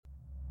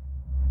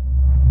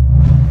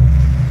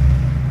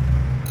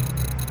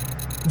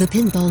The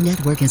Pinball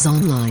Network is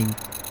online.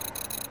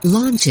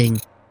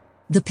 Launching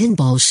The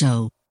Pinball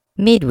Show.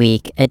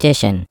 Midweek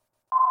edition.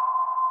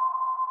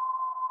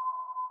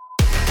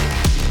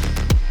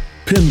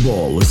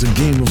 Pinball is a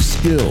game of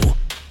skill.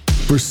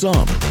 For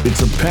some,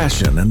 it's a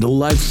passion and a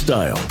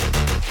lifestyle.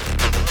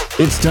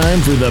 It's time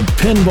for the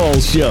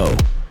Pinball Show.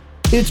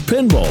 It's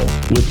pinball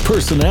with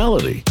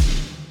personality.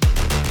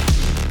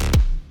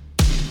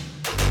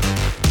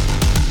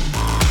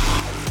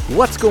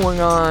 What's going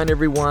on,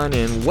 everyone,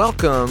 and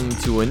welcome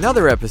to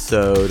another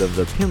episode of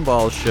the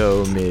Pinball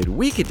Show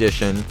Midweek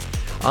Edition.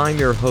 I'm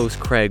your host,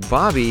 Craig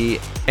Bobby,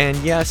 and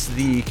yes,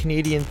 the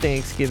Canadian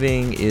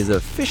Thanksgiving is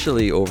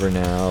officially over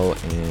now,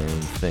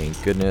 and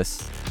thank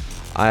goodness.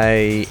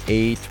 I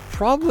ate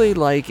probably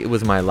like it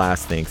was my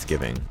last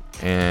Thanksgiving,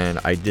 and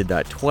I did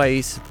that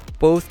twice,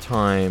 both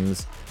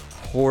times,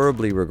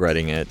 horribly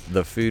regretting it.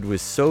 The food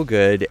was so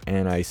good,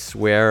 and I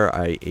swear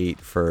I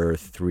ate for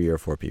 3 or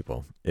 4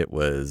 people.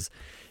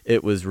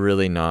 It was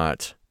really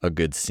not a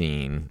good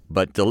scene,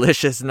 but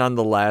delicious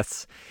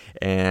nonetheless.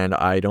 And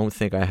I don't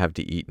think I have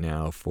to eat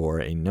now for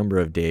a number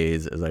of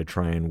days as I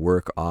try and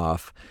work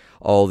off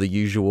all the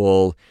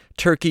usual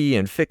turkey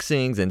and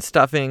fixings and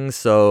stuffings.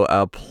 So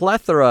a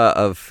plethora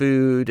of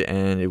food,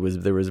 and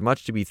there was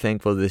much to be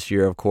thankful this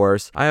year, of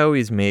course. I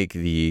always make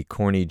the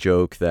corny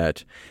joke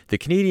that the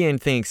Canadian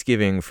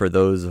Thanksgiving, for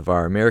those of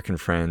our American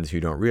friends who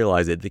don't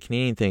realize it, the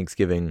Canadian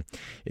Thanksgiving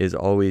is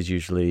always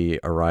usually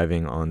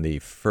arriving on the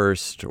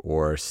first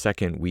or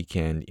second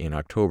weekend in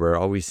October. It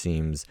always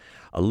seems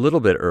a little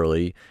bit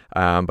early,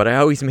 but I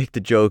always make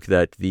the joke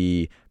that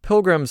the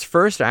Pilgrims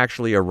first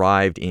actually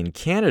arrived in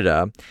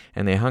Canada,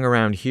 and they hung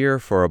around here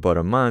for about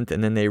a month,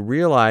 and then they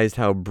realized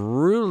how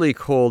brutally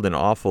cold and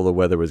awful the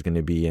weather was going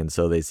to be, and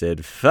so they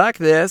said, fuck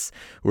this,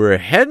 we're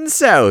heading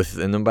south.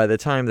 And then by the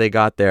time they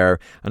got there,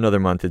 another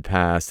month had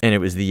passed, and it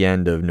was the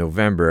end of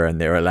November,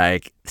 and they were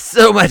like,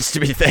 so much to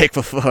be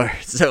thankful for,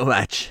 so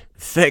much.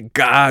 Thank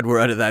God we're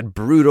out of that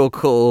brutal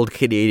cold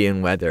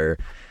Canadian weather.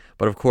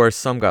 But of course,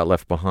 some got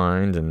left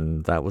behind,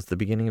 and that was the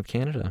beginning of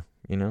Canada,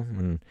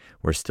 and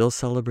we're still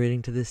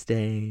celebrating to this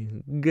day.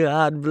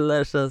 God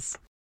bless us.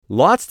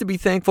 Lots to be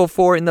thankful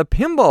for in the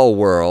pinball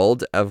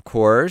world, of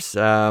course.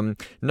 Not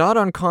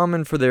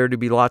uncommon for there to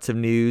be lots of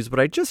news, but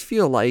I just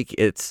feel like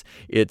it's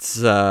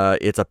a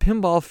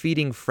pinball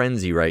feeding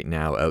frenzy right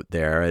now out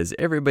there as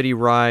everybody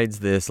rides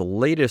this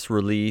latest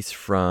release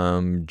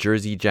from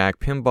Jersey Jack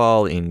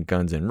Pinball in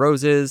Guns N'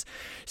 Roses.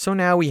 So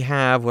now we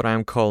have what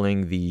I'm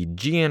calling the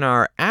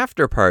GNR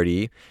after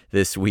party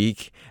this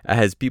week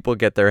as people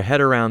get their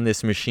head around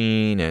this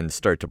machine and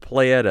start to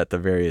play it at the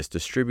various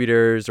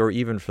distributors, or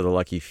even for the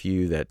lucky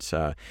few that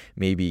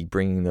maybe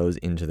bringing those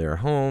into their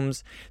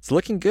homes. It's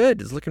looking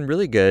good. It's looking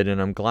really good,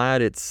 and I'm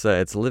glad it's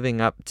living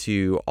up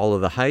to all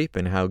of the hype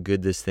and how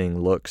good this thing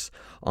looks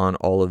on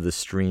all of the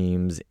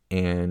streams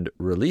and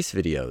release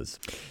videos.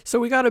 So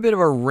we got a bit of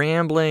a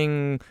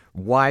rambling,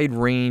 wide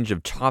range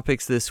of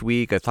topics this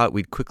week. I thought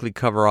we'd quickly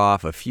cover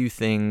off a few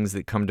things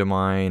that come to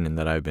mind and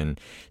that I've been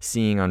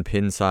seeing on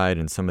Pinside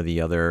and some of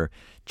the other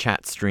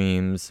chat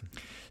streams.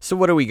 So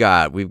what do we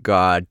got? We've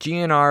got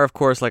GNR, of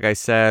course, like I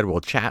said.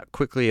 We'll chat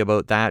quickly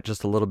about that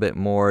just a little bit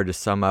more to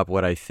sum up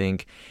what I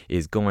think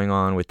is going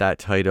on with that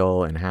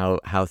title and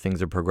how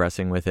things are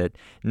progressing with it.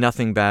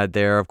 Nothing bad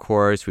there, of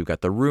course. We've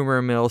got the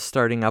rumor mill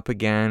starting up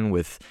again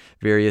with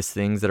various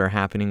things that are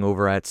happening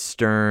over at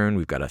Stern.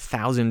 We've got a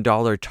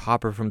 $1,000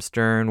 topper from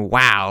Stern.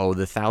 Wow,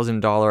 the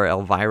 $1,000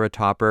 Elvira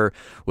topper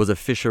was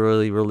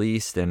officially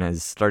released and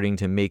is starting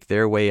to make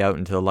their way out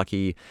into the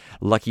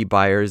lucky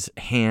buyers'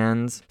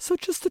 hands. So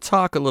just to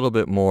talk a little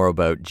bit more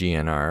about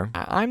GNR.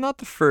 I'm not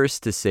the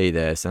first to say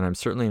this, and I'm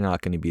certainly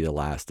not going to be the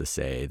last to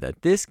say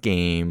that this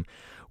game,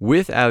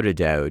 without a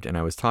doubt, and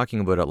I was talking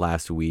about it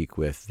last week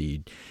with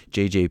the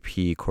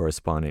JJP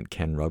correspondent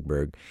Ken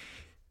Rugberg,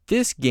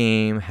 this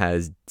game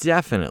has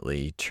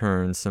definitely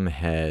turned some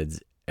heads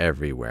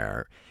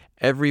everywhere.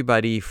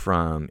 Everybody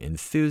from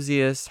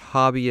enthusiasts,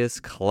 hobbyists,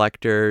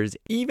 collectors,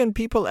 even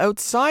people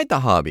outside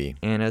the hobby,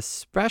 and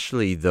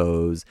especially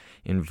those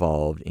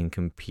involved in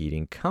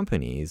competing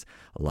companies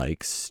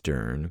like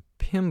Stern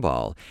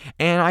Pinball.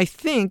 And I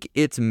think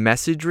it's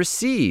message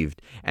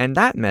received, and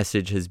that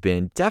message has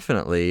been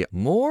definitely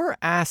more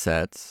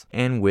assets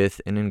and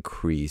with an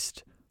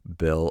increased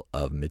bill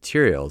of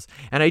materials.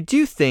 And I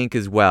do think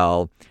as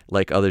well,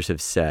 like others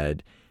have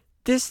said,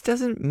 this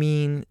doesn't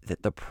mean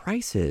that the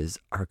prices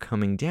are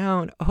coming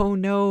down. Oh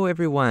no,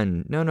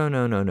 everyone.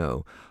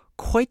 No.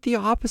 Quite the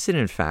opposite,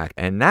 in fact.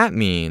 And that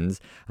means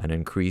an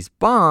increased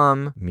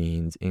BOM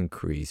means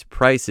increased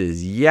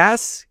prices.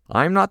 Yes,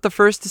 I'm not the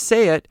first to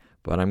say it,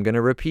 but I'm going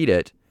to repeat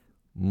it.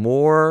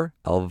 More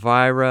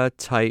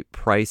Elvira-type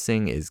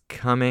pricing is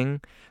coming,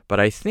 but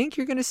I think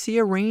you're going to see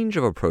a range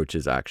of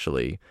approaches,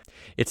 actually.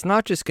 It's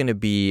not just going to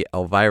be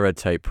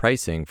Elvira-type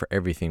pricing for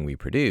everything we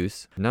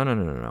produce.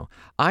 No.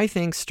 I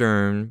think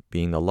Stern,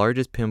 being the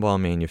largest pinball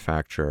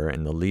manufacturer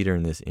and the leader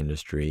in this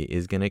industry,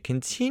 is going to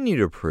continue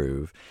to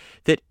prove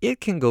that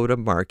it can go to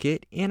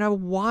market in a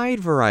wide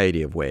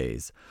variety of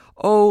ways.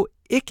 Oh,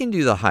 It can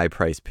do the high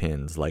price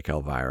pins like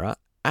Elvira,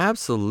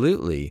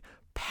 absolutely,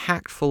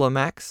 packed full of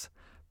mechs,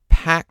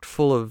 packed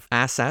full of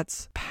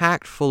assets,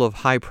 packed full of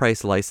high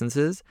price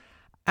licenses.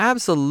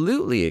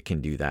 Absolutely, it can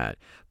do that.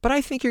 But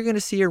I think you're going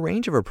to see a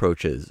range of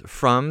approaches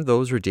from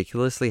those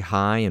ridiculously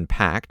high and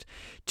packed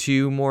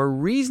to more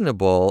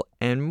reasonable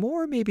and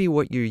more maybe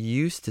what you're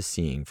used to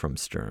seeing from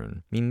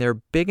Stern. I mean, they're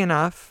big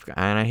enough,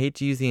 and I hate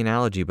to use the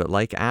analogy, but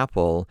like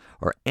Apple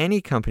or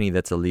any company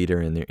that's a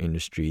leader in their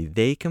industry,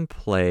 they can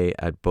play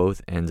at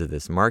both ends of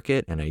this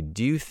market, and I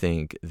do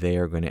think they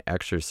are going to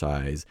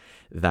exercise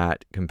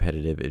that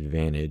competitive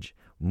advantage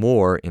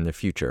more in the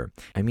future.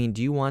 I mean,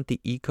 do you want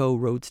the Eco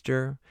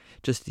Roadster?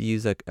 Just to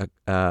use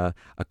a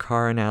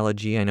car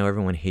analogy. I know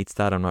everyone hates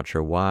that. I'm not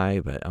sure why,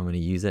 but I'm going to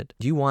use it.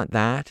 Do you want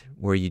that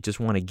where you just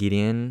want to get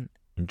in,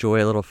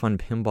 enjoy a little fun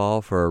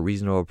pinball for a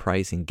reasonable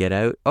price and get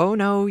out? Oh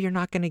no, you're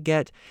not going to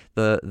get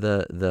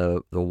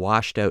the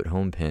washed out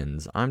home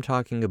pins. I'm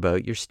talking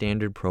about your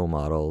standard pro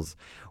models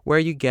where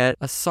you get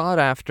a sought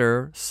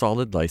after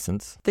solid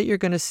license that you're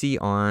going to see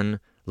on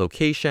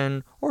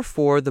location or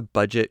for the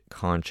budget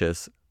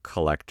conscious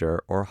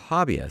collector or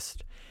hobbyist.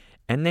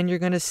 And then you're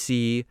going to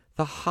see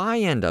the high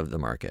end of the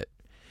market.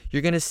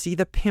 You're going to see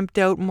the pimped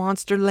out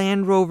monster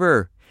Land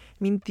Rover.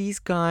 I mean, these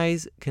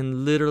guys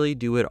can literally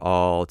do it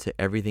all to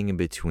everything in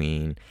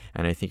between.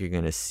 And I think you're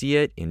going to see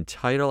it in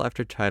title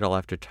after title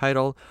after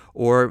title,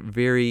 or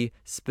very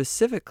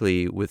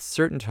specifically with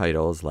certain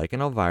titles like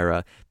an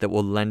Elvira that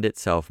will lend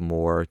itself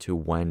more to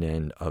one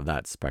end of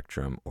that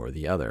spectrum or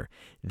the other.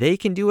 They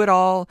can do it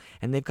all,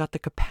 and they've got the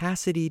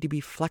capacity to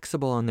be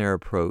flexible in their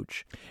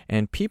approach.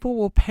 And people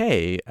will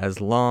pay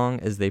as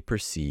long as they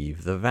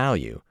perceive the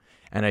value.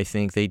 And I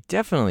think they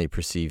definitely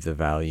perceive the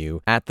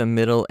value at the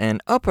middle and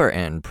upper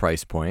end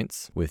price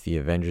points with the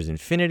Avengers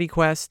Infinity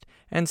Quest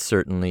and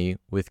certainly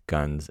with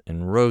Guns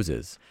N'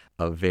 Roses.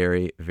 A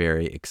very,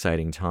 very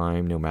exciting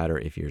time, no matter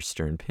if you're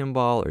Stern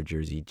Pinball or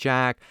Jersey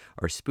Jack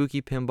or Spooky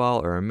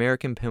Pinball or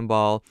American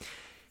Pinball.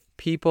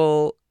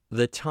 People,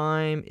 the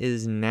time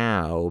is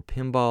now.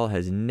 Pinball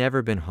has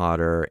never been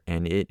hotter,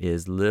 and it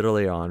is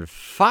literally on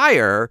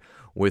fire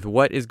with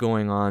what is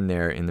going on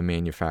there in the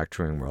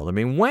manufacturing world. I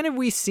mean, when have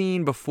we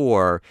seen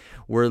before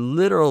where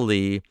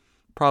literally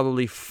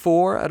probably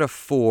 4 out of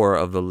 4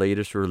 of the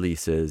latest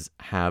releases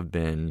have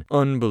been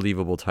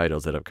unbelievable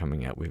titles that have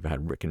coming out? We've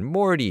had Rick and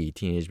Morty,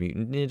 Teenage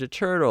Mutant Ninja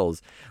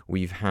Turtles,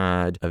 we've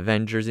had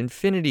Avengers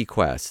Infinity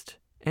Quest,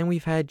 and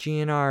we've had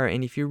GNR.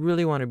 And if you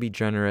really want to be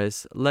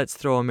generous, let's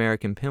throw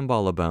American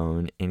Pinball a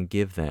bone and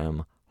give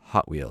them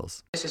Hot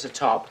Wheels. This is a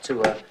top to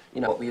what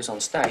we use on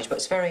stage, but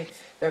it's very,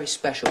 very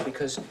special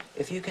because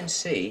if you can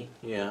see,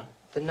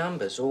 the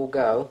numbers all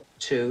go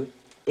to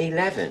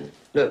 11.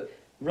 Look,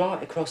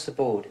 right across the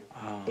board.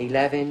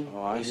 11,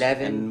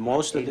 11, and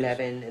most of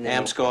 11, the and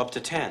amps go up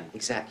to 10.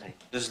 Exactly.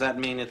 Does that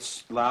mean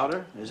it's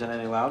louder? Is it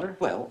any louder?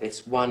 Well,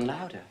 it's 1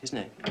 louder, isn't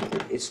it?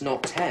 It's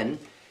not 10.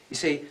 You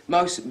see,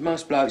 most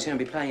blokes are going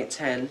to be playing at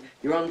 10.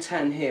 You're on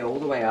 10 here, all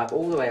the way up,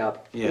 all the way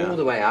up, all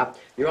the way up.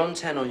 You're on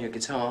 10 on your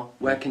guitar.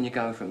 Where can you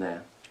go from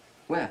there?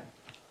 Where?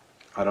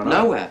 I don't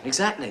know. Nowhere,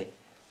 exactly.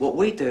 What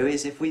we do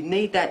is if we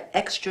need that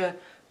extra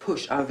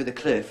push over the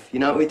cliff, you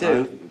know what we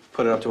do?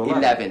 Put it up to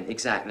 11. 11,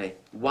 exactly.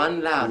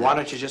 1 louder. Why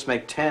don't you just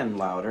make 10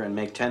 louder and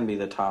make 10 be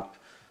the top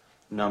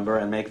number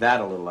and make that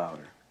a little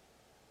louder?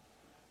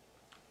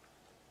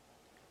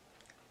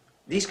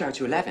 These go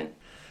to 11.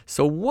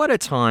 So what a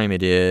time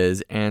it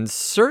is, and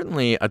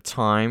certainly a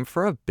time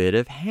for a bit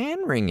of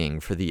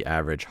hand-wringing for the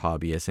average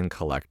hobbyist and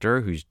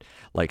collector who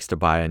likes to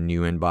buy a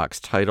new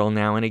in-box title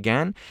now and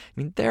again. I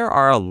mean, there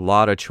are a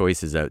lot of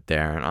choices out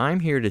there, and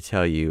I'm here to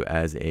tell you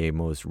as a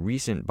most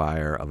recent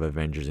buyer of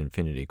Avengers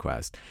Infinity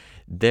Quest,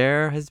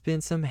 there has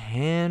been some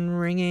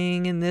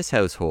hand-wringing in this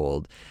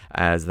household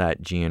as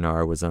that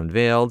GNR was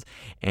unveiled,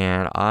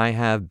 and I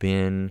have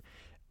been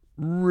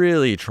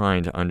really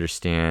trying to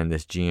understand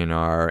this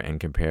GNR and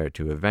compare it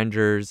to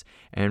Avengers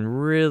and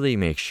really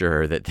make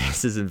sure that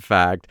this is in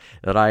fact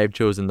that I have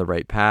chosen the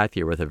right path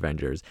here with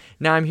Avengers.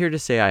 Now I'm here to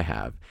say I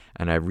have,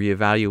 and I've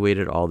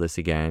reevaluated all this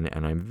again,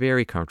 and I'm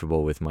very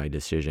comfortable with my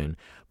decision.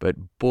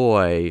 But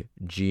boy,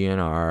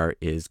 GNR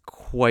is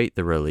quite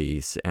the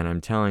release, and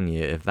I'm telling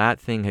you, if that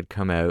thing had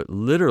come out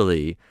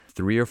literally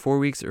 3 or 4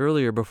 weeks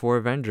earlier before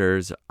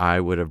Avengers,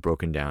 I would have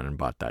broken down and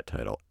bought that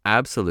title.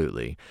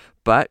 Absolutely.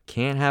 But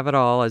can't have it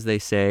all, as they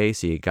say,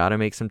 so you gotta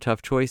make some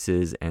tough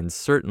choices, and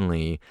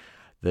certainly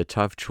the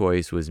tough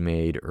choice was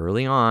made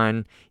early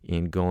on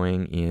in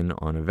going in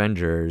on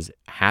Avengers.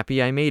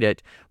 Happy I made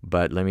it,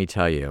 but let me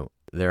tell you,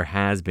 there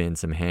has been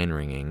some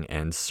hand-wringing,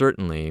 and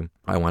certainly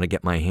I want to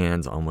get my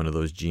hands on one of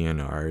those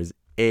GNRs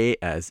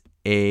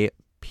ASAP.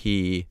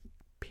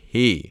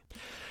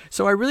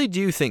 So I really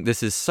do think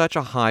this is such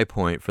a high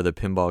point for the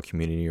pinball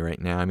community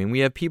right now. I mean, we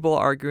have people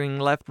arguing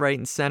left, right,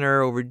 and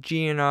center over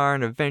GNR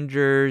and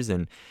Avengers,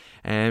 and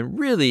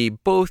really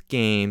both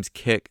games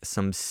kick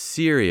some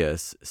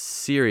serious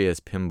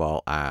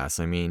pinball ass.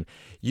 I mean,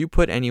 you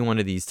put any one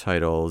of these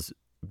titles,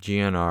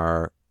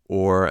 GNR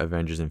or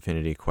Avengers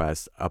Infinity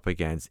Quest up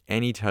against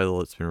any title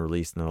that's been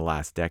released in the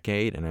last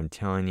decade. And I'm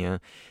telling you,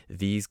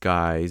 these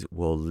guys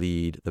will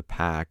lead the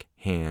pack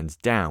hands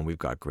down. We've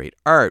got great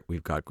art.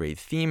 We've got great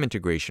theme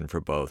integration for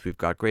both. We've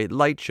got great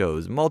light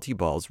shows,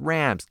 multi-balls,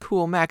 ramps,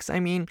 cool mechs. I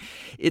mean,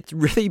 it's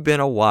really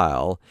been a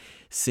while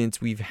since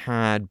we've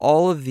had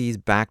all of these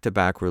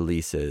back-to-back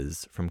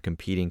releases from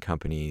competing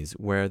companies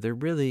where they're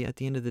really, at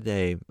the end of the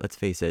day, let's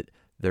face it,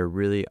 there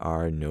really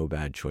are no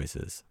bad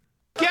choices.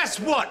 Guess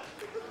what?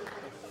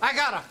 I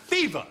got a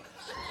fever.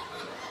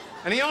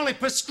 And the only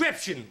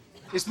prescription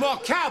is more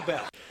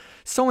cowbell.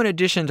 So in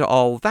addition to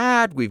all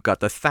that, we've got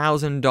the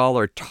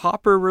 $1,000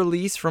 topper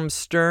release from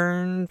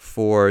Stern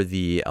for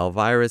the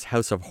Elvira's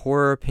House of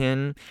Horror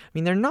pin. I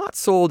mean, they're not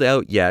sold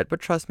out yet, but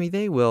trust me,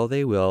 they will.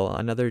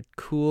 Another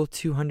cool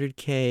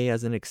 $200K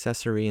as an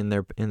accessory in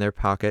their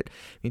pocket.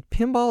 I mean,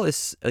 pinball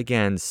is,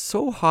 again,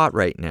 so hot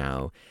right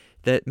now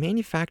that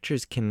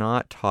manufacturers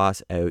cannot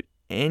toss out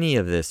any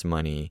of this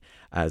money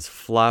as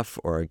fluff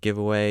or a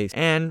giveaway.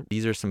 And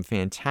these are some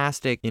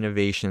fantastic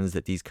innovations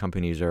that these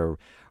companies are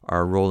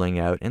rolling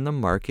out, and the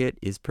market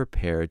is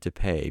prepared to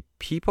pay.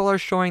 People are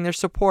showing their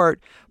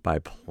support by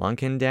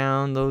plunking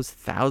down those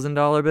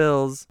 $1,000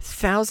 bills.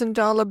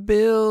 $1,000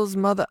 bills,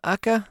 mother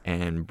ucka.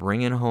 And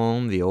bringing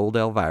home the old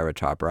Elvira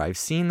topper. I've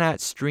seen that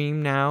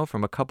stream now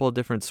from a couple of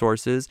different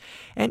sources,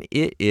 and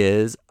it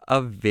is a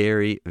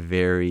very,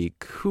 very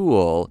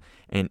cool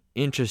and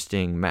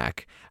interesting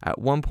mech. At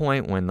one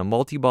point when the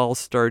multi-ball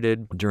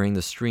started during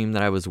the stream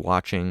that I was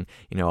watching,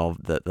 you know,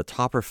 the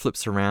topper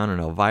flips around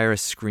and Elvira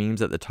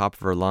screams at the top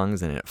of her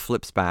lungs and it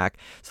flips back.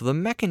 So the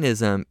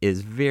mechanism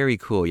is very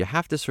cool. You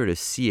have to sort of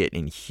see it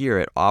and hear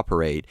it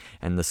operate,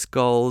 and the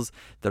skulls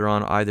that are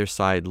on either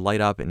side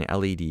light up in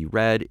LED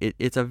red.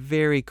 It's a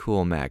very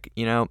cool mech.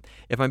 You know,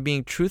 if I'm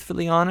being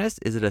truthfully honest,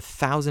 is it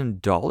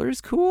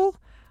 $1,000 cool?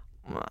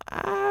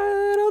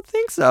 I don't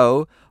think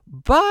so,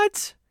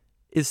 but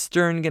is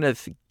Stern going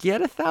to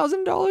get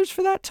 $1,000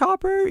 for that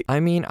topper? I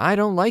mean, I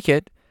don't like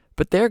it,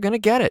 but they're going to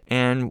get it.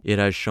 And it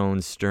has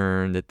shown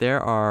Stern that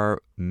there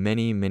are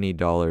many, many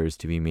dollars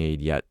to be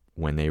made yet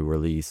when they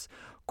release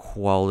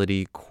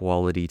quality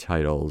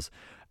titles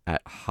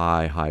at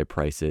high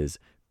prices.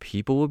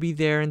 People will be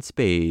there in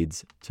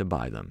spades to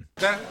buy them.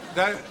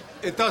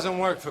 It doesn't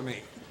work for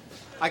me.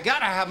 I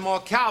gotta have more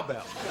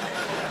cowbell.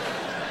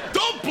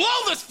 Don't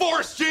blow this for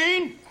us,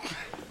 Gene!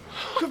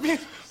 Quit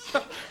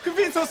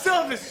being so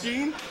selfish,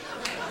 Gene.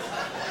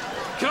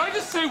 Can I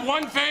just say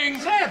one thing?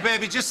 Say it,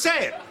 baby, just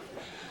say it.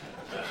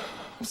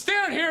 I'm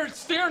standing here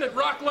staring at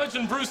rock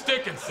legend Bruce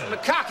Dickinson. The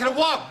cock and a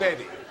walk,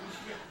 baby.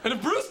 And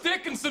if Bruce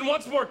Dickinson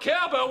wants more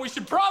cowbell, we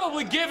should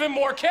probably give him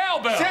more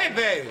cowbell. Say it,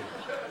 baby.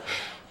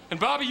 And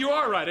Bobby, you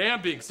are right, I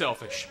am being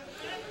selfish.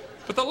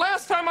 But the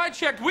last time I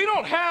checked, we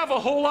don't have a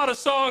whole lot of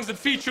songs that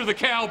feature the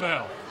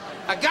cowbell.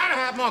 I gotta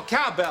have more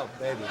cowbell,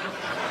 baby.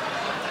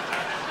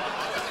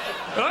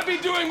 And I'd be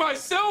doing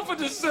myself a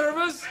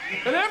disservice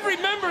and every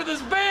member of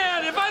this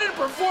band if I didn't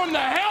perform the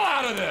hell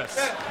out of this.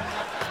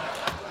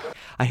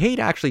 I hate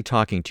actually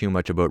talking too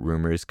much about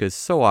rumors because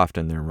so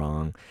often they're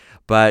wrong.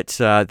 But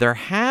there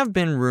have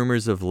been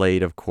rumors of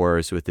late, of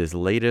course, with this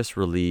latest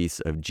release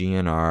of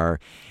GNR.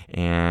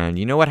 And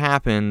you know what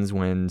happens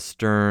when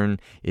Stern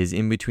is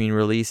in between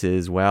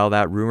releases? Well,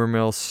 that rumor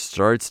mill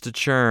starts to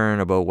churn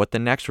about what the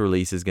next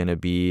release is going to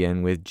be.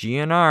 And with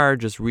GNR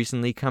just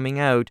recently coming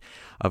out,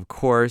 of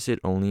course, it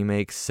only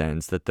makes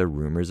sense that the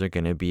rumors are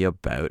going to be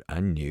about a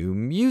new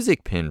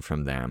music pin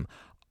from them.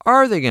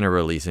 Are they going to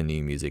release a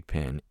new music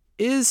pin?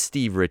 Is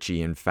Steve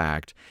Ritchie, in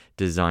fact,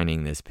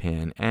 designing this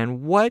pin?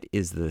 And what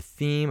is the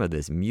theme of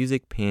this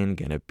music pin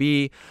going to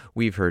be?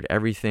 We've heard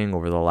everything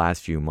over the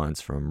last few months,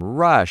 from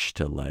Rush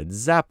to Led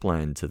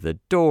Zeppelin to The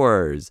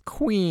Doors,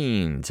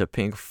 Queen to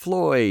Pink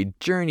Floyd,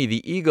 Journey,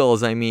 The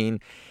Eagles. I mean,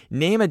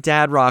 name a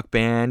dad rock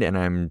band, and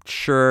I'm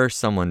sure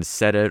someone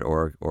said it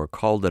or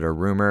called it a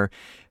rumor.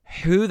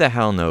 Who the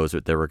hell knows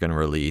what they were going to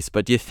release?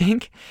 But do you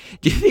think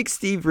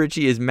Steve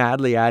Ritchie is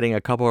madly adding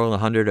a couple of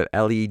hundred of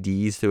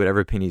LEDs to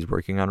whatever pin he's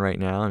working on right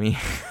now? I mean,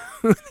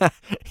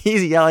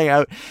 he's yelling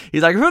out.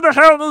 He's like, who the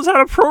hell knows how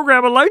to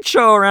program a light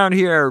show around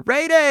here?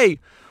 Ray Day!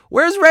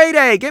 Where's Ray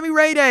Day? Give me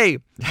Ray Day!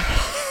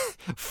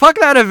 Fuck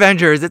that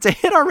Avengers. It's a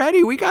hit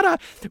already. We're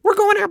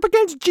going up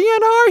against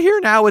GNR here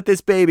now with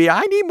this baby.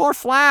 I need more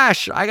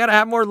flash. I gotta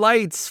have more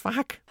lights.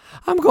 Fuck.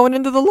 I'm going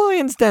into the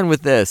lion's den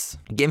with this.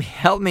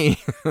 Help me.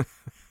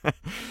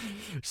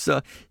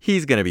 So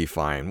he's going to be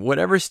fine.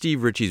 Whatever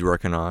Steve Ritchie's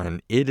working on,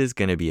 it is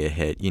going to be a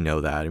hit. You know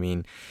that. I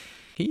mean,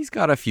 he's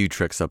got a few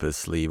tricks up his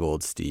sleeve,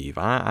 old Steve.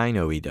 I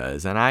know he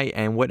does.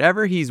 And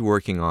whatever he's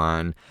working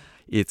on,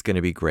 it's going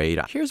to be great.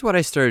 Here's what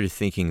I started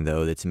thinking,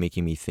 though, that's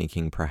making me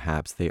thinking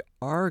perhaps they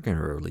are going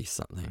to release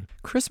something.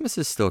 Christmas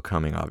is still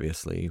coming,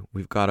 obviously.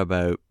 We've got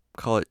about,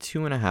 call it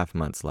 2.5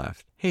 months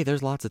left. Hey,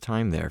 there's lots of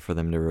time there for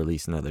them to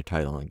release another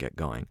title and get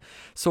going.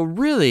 So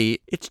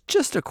really, it's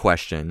just a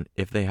question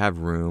if they have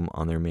room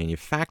on their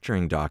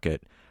manufacturing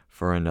docket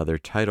for another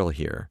title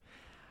here.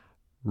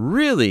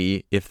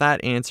 Really, if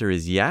that answer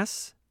is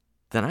yes,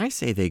 then I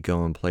say they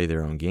go and play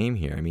their own game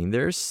here. I mean,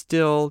 there's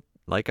still,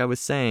 like I was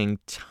saying,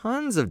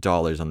 tons of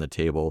dollars on the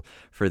table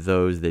for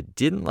those that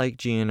didn't like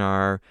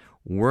GNR,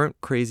 weren't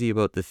crazy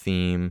about the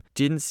theme,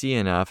 didn't see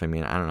enough. I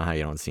mean, I don't know how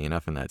you don't see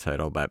enough in that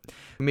title, but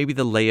maybe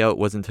the layout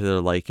wasn't to their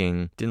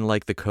liking, didn't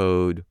like the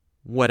code,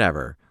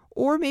 whatever.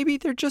 Or maybe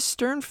they're just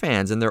Stern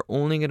fans and they're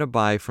only going to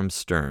buy from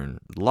Stern.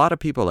 A lot of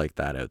people like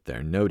that out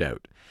there, no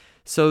doubt.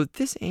 So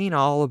this ain't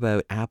all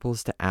about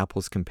apples to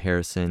apples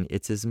comparison.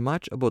 It's as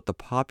much about the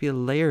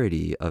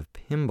popularity of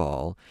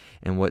pinball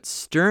and what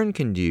Stern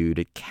can do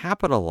to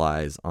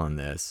capitalize on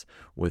this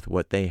with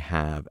what they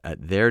have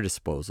at their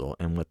disposal.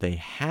 And what they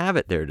have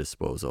at their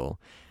disposal,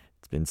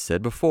 it's been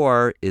said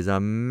before, is a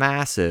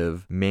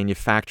massive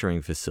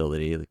manufacturing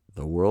facility,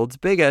 the world's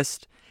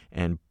biggest.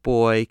 And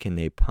boy, can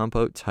they pump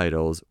out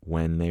titles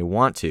when they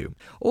want to.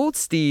 Old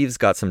Steve's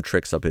got some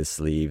tricks up his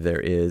sleeve. There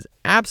is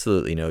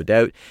absolutely no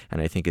doubt. And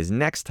I think his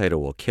next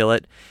title will kill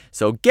it.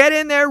 So get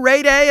in there,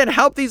 Ray Day, and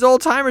help these old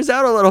timers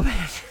out a little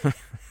bit.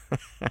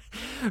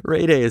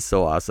 Ray Day is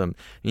so awesome.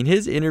 I mean,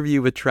 his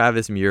interview with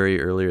Travis Murray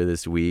earlier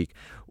this week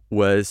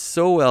was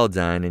so well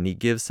done. And he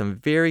gives some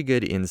very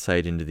good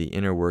insight into the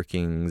inner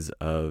workings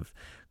of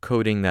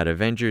coding that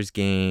Avengers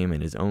game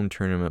and his own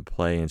tournament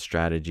play and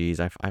strategies.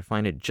 I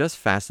find it just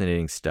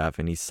fascinating stuff,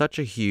 and he's such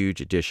a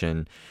huge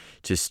addition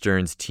to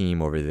Stern's team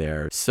over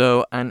there.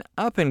 So an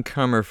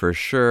up-and-comer for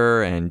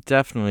sure, and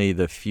definitely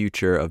the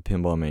future of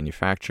pinball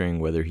manufacturing,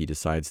 whether he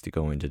decides to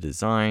go into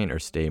design or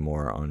stay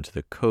more onto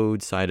the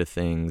code side of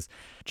things.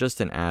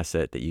 Just an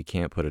asset that you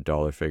can't put a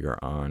dollar figure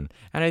on.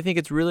 And I think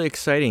it's really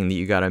exciting that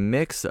you got a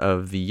mix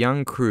of the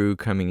young crew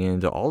coming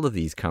into all of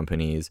these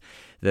companies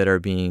that are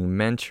being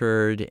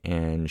mentored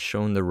and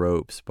shown the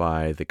ropes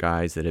by the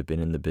guys that have been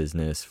in the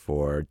business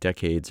for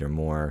decades or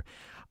more.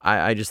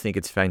 I just think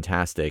it's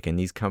fantastic. And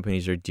these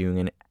companies are doing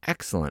an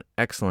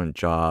excellent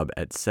job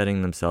at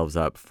setting themselves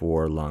up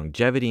for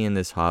longevity in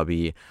this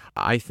hobby.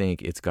 I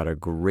think it's got a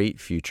great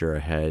future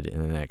ahead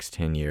in the next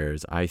 10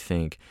 years. I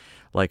think,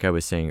 like I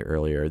was saying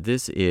earlier,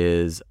 this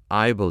is,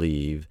 I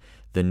believe,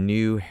 the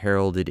new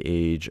heralded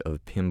age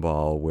of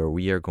pinball, where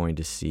we are going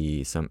to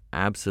see some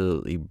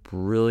absolutely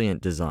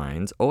brilliant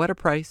designs. At a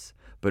price,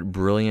 but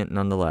brilliant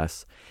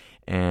nonetheless.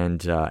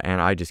 And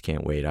I just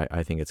can't wait.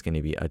 I think it's going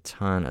to be a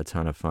ton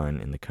of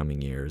fun in the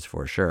coming years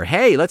for sure.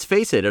 Hey, let's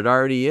face it, it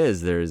already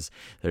is. There's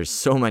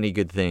so many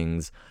good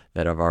things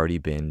that have already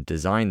been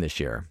designed this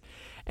year.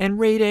 And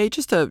Ray Day,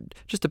 just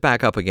to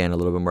back up again a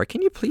little bit more,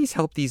 can you please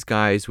help these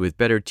guys with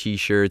better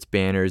t-shirts,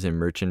 banners, and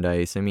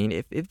merchandise? I mean,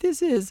 if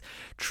this is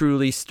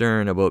truly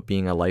Stern about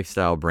being a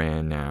lifestyle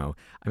brand now,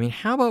 I mean,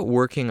 how about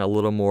working a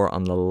little more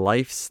on the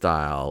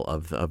lifestyle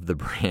of the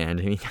brand?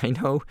 I mean,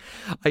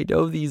 I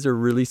know these are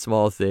really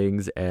small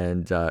things,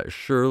 and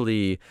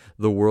surely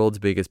the world's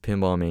biggest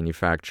pinball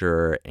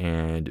manufacturer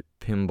and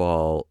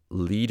pinball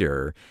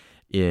leader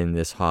in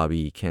this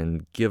hobby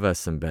can give us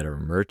some better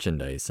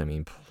merchandise. I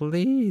mean,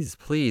 please,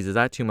 is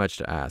that too much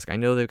to ask? I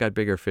know they've got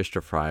bigger fish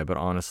to fry, but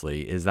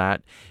honestly, is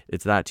that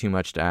too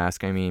much to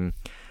ask? I mean,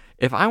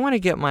 if I want to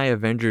get my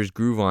Avengers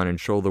groove on and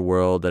show the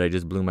world that I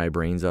just blew my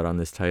brains out on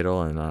this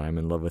title and I'm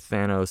in love with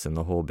Thanos and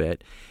the whole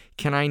bit,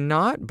 can I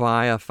not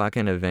buy a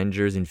fucking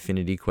Avengers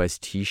Infinity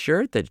Quest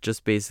t-shirt that's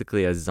just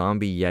basically a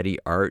zombie Yeti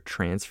art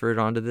transferred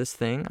onto this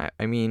thing?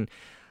 I mean,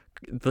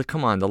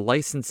 come on, the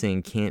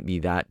licensing can't be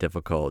that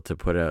difficult to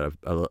put out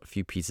a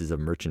few pieces of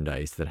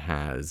merchandise that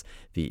has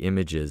the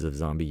images of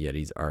Zombie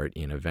Yeti's art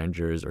in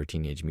Avengers or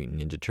Teenage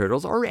Mutant Ninja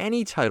Turtles or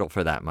any title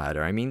for that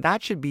matter. I mean,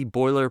 that should be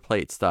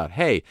boilerplate stuff.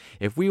 Hey,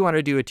 if we want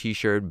to do a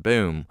t-shirt,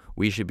 boom,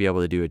 we should be able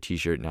to do a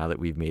t-shirt now that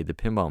we've made the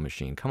pinball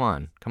machine. Come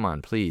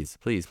on, please.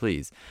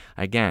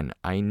 Again,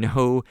 I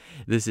know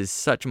this is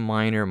such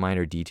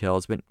minor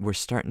details, but we're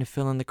starting to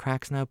fill in the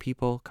cracks now,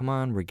 people. Come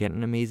on, we're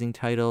getting amazing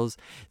titles.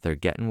 They're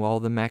getting all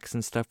the mechs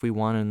and stuff we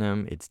want in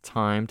them. It's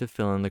time to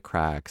fill in the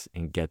cracks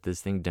and get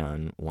this thing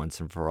done once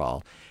and for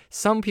all.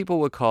 Some people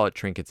would call it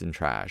trinkets and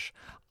trash.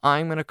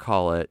 I'm going to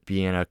call it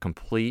being a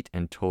complete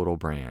and total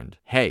brand.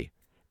 Hey,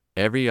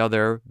 every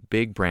other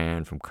big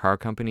brand from car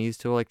companies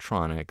to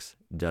electronics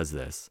does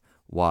this.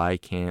 Why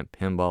can't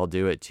pinball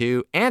do it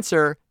too?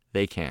 Answer,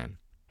 they can.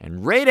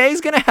 And Ray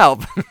Day's going to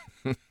help.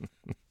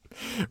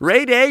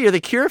 Ray Day, you're the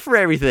cure for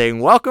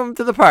everything. Welcome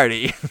to the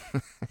party.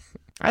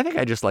 I think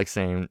I just like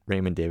saying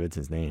Raymond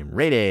Davidson's name.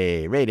 Ray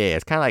Day.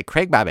 It's kind of like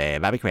Craig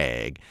Bobby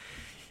Craig.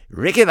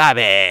 Ricky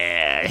Bobby.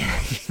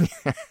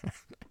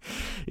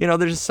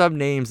 There's sub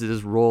names that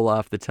just roll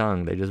off the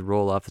tongue. They just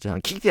roll off the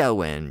tongue. Keith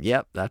Elwin.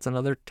 Yep, that's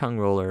another tongue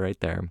roller right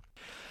there.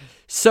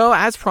 So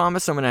as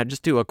promised, I'm going to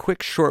just do a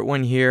quick short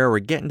one here. We're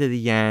getting to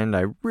the end.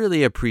 I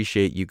really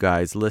appreciate you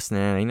guys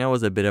listening. I know it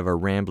was a bit of a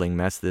rambling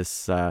mess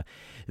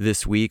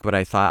this week, but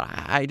I thought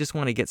I just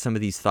want to get some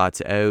of these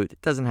thoughts out.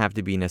 It doesn't have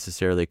to be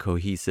necessarily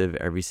cohesive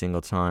every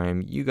single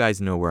time. You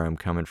guys know where I'm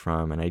coming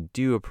from, and I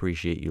do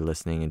appreciate you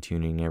listening and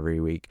tuning in every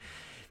week.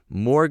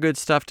 More good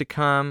stuff to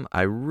come.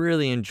 I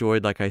really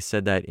enjoyed, like I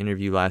said, that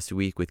interview last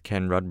week with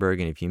Ken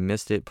Rudberg, and if you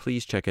missed it,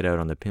 please check it out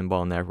on the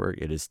Pinball Network.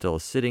 It is still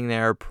sitting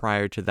there.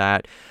 Prior to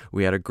that,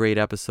 we had a great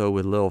episode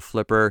with Lil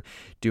Flipper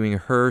doing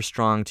her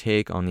strong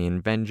take on the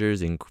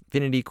Avengers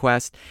Infinity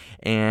Quest,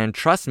 and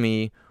trust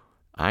me,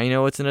 I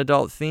know it's an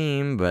adult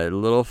theme, but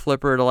Little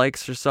Flipper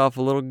likes herself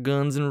a little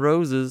Guns N'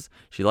 Roses.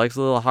 She likes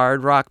a little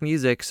hard rock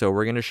music, so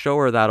we're going to show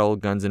her that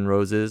old Guns N'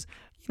 Roses.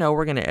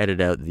 We're going to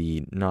edit out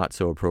the not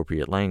so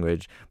appropriate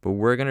language, but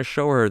we're going to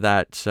show her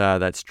that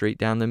straight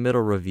down the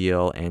middle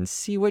reveal and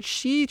see what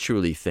she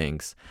truly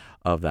thinks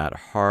of that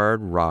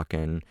hard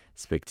rockin'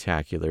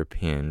 spectacular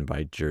pin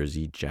by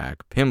Jersey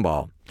Jack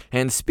Pinball.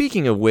 And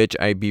speaking of which,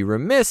 I'd be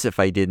remiss if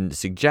I didn't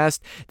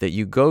suggest that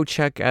you go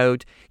check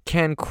out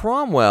Ken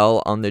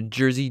Cromwell on the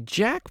Jersey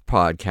Jack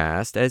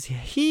podcast as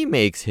he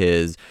makes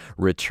his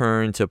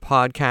return to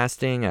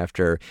podcasting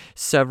after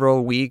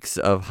several weeks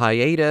of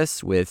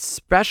hiatus with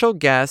special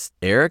guest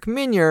Eric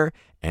Minier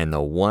and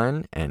the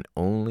one and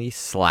only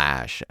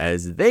Slash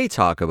as they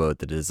talk about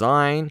the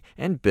design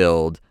and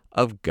build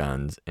of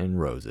Guns N'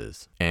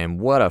 Roses. And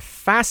what a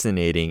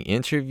fascinating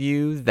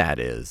interview that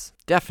is.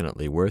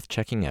 Definitely worth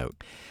checking out.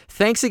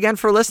 Thanks again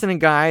for listening,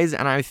 guys,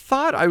 and I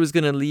thought I was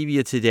going to leave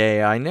you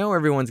today. I know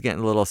everyone's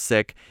getting a little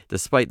sick,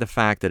 despite the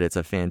fact that it's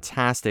a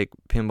fantastic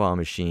pinball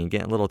machine,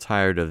 getting a little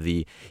tired of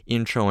the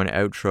intro and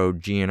outro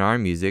GNR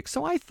music,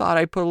 so I thought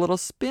I'd put a little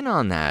spin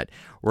on that.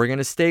 We're going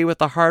to stay with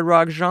the hard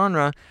rock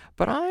genre,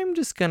 but I'm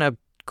just going to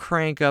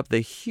crank up the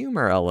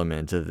humor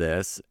element of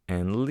this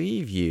and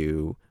leave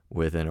you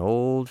with an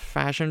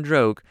old-fashioned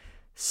joke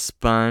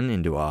spun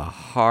into a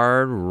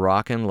hard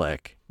rockin'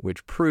 lick,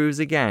 which proves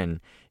again,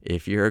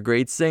 if you're a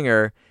great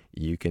singer,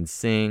 you can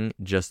sing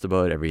just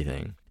about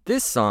everything.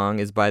 This song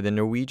is by the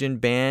Norwegian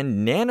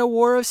band Nana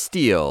War of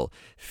Steel,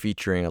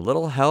 featuring a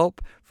little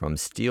help from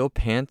Steel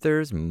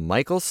Panther's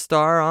Michael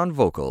Starr on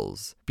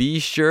vocals. Be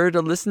sure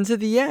to listen to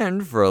the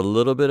end for a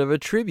little bit of a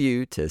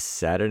tribute to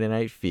Saturday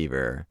Night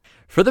Fever.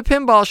 For the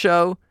Pinball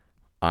Show,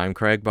 I'm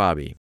Craig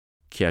Bobby.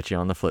 Catch you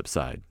on the flip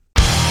side.